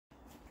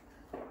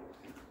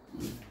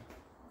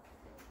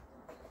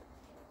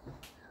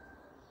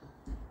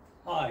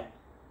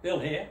Bill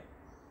here,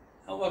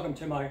 and welcome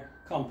to my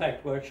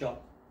compact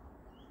workshop.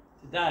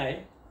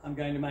 Today I'm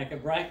going to make a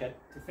bracket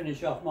to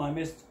finish off my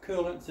mist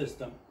coolant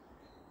system.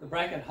 The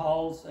bracket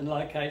holds and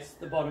locates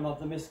the bottom of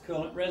the mist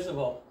coolant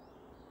reservoir.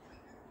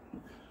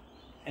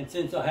 And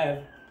since I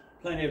have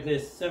plenty of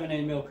this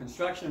 17mm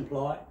construction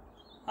ply,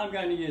 I'm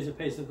going to use a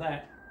piece of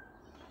that.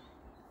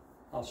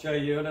 I'll show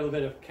you a little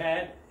bit of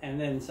CAD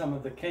and then some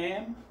of the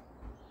CAM.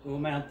 We'll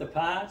mount the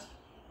part,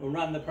 we'll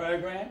run the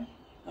program.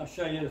 I'll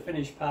show you the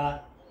finished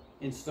part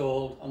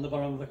installed on the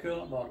bottom of the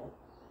coolant bottle.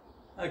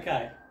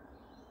 Okay,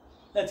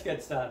 let's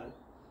get started.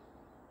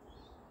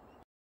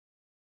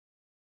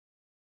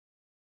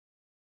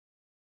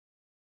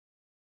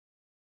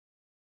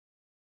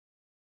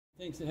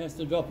 Thinks it has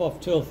to drop off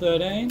tool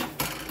 13.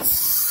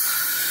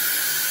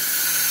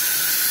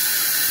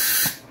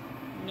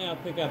 Now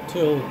pick up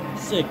tool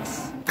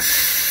 6.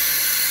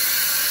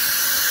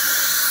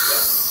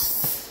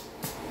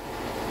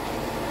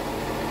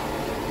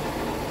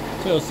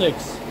 Tool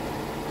 6.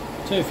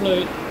 2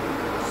 flute,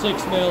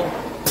 6mm.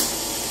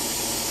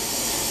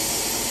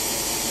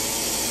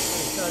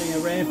 Starting a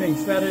ramping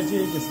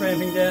strategy, just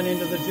ramping down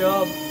into the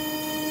job.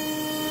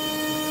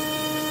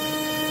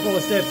 4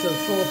 steps of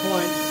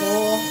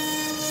 4.4.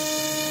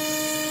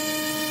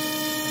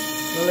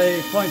 We'll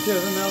leave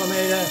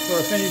 0.2mm for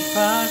a finished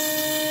part.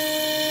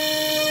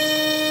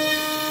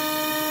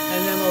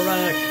 And then we'll run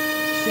a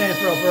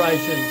chamfer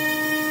operation.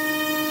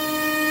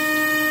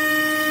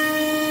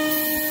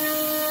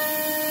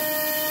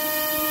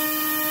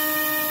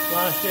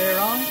 Blast air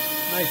on,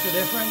 makes a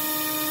difference.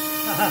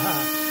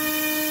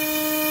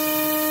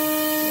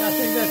 Yeah, I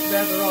think that's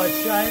about the right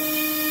shape.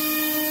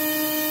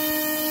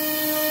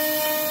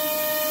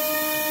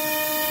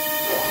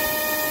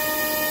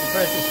 The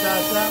pressure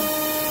starts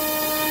up.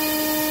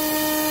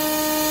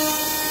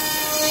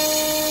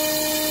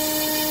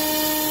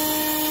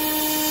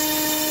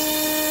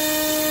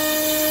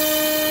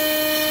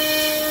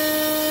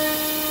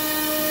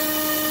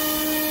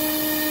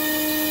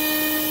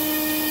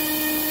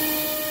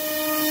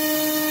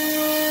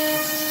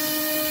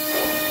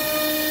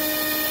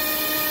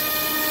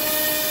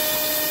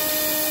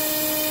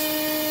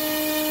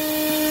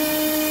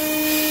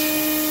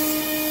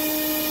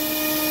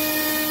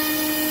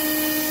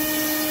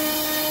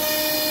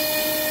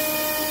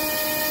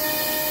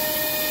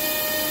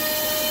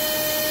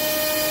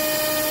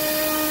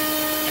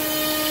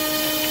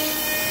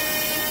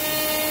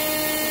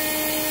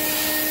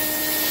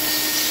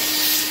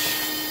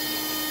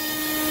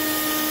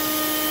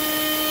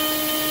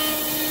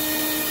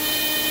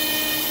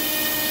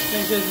 I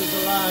think this is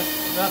the last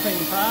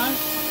roughing part.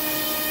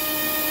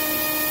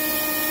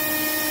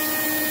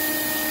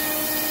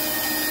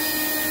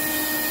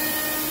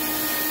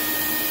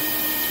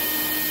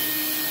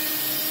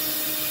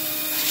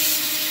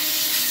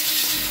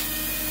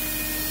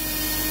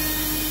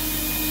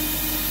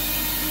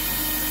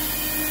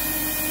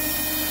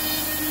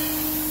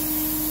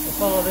 We'll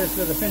follow this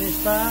with the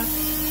finished part.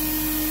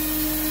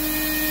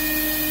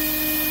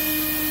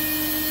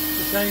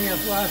 Just taking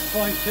up last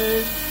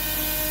 0.2.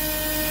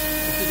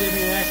 To give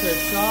me an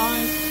accurate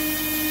size.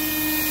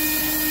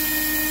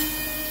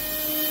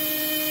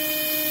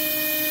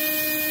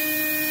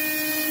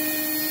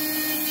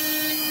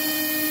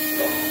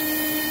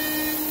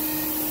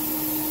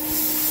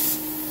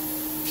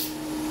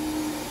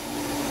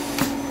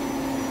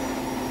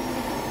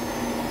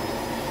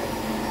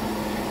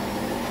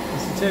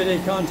 This is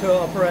 2D contour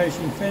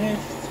operation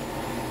finished.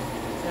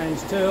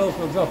 Change tools,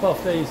 we'll drop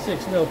off the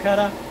 6mm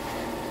cutter.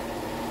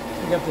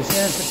 Pick up the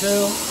chamfer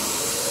tool.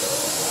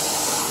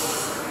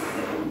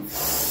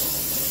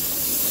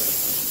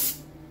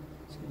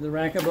 The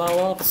racker blow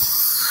off.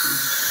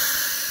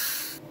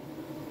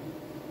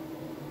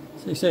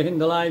 6-second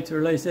delay to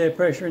release air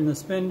pressure in the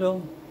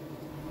spindle.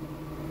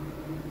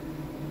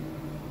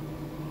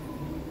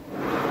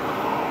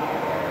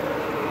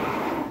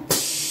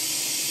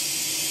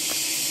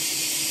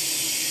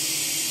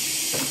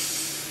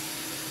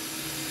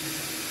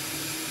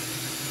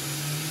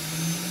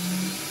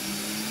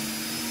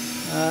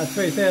 Uh,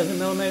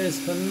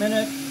 3,000mm per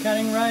minute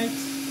cutting rate.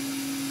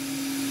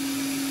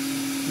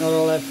 Not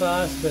all that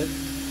fast, but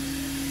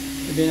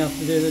should be enough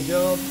to do the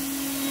job.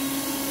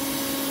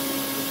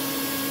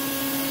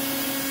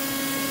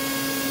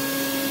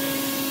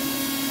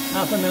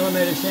 Half a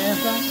millimetre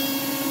chamfer,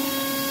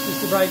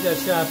 just to break that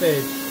sharp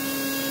edge.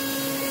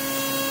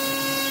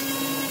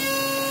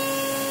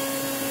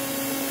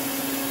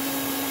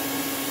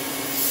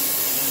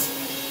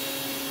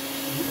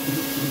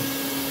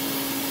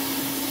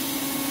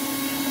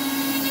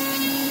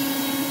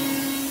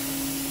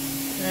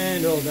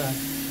 And all done.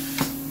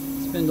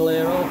 Spindle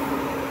air off.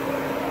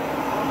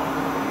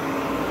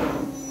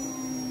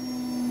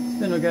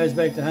 Spindle goes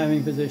back to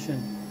homing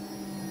position.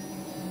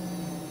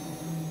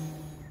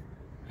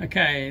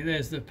 Okay,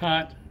 there's the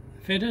part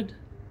fitted.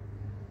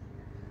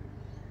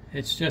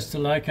 It's just to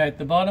locate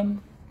the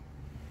bottom.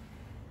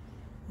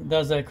 It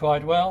does that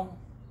quite well.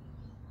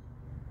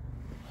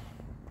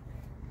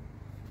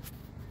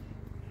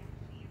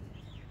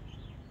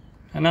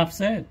 Enough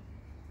said.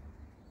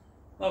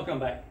 Welcome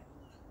back.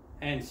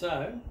 And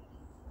so,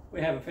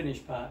 we have a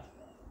finished part.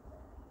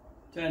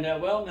 Turned out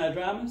well, no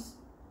dramas.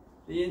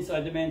 The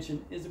inside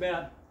dimension is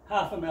about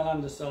 1/2 mm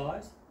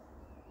undersized,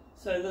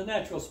 so the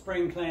natural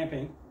spring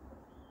clamping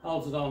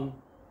holds it on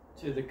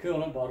to the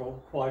coolant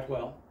bottle quite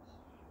well.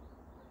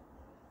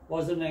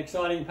 Was it an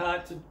exciting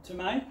part to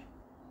make?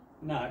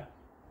 No.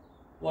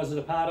 Was it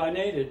a part I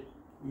needed?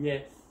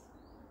 Yes.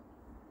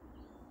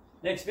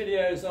 Next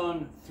video is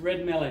on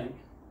thread milling,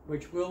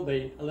 which will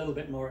be a little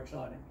bit more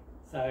exciting.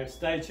 So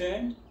stay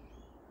tuned.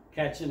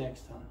 Catch you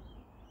next time.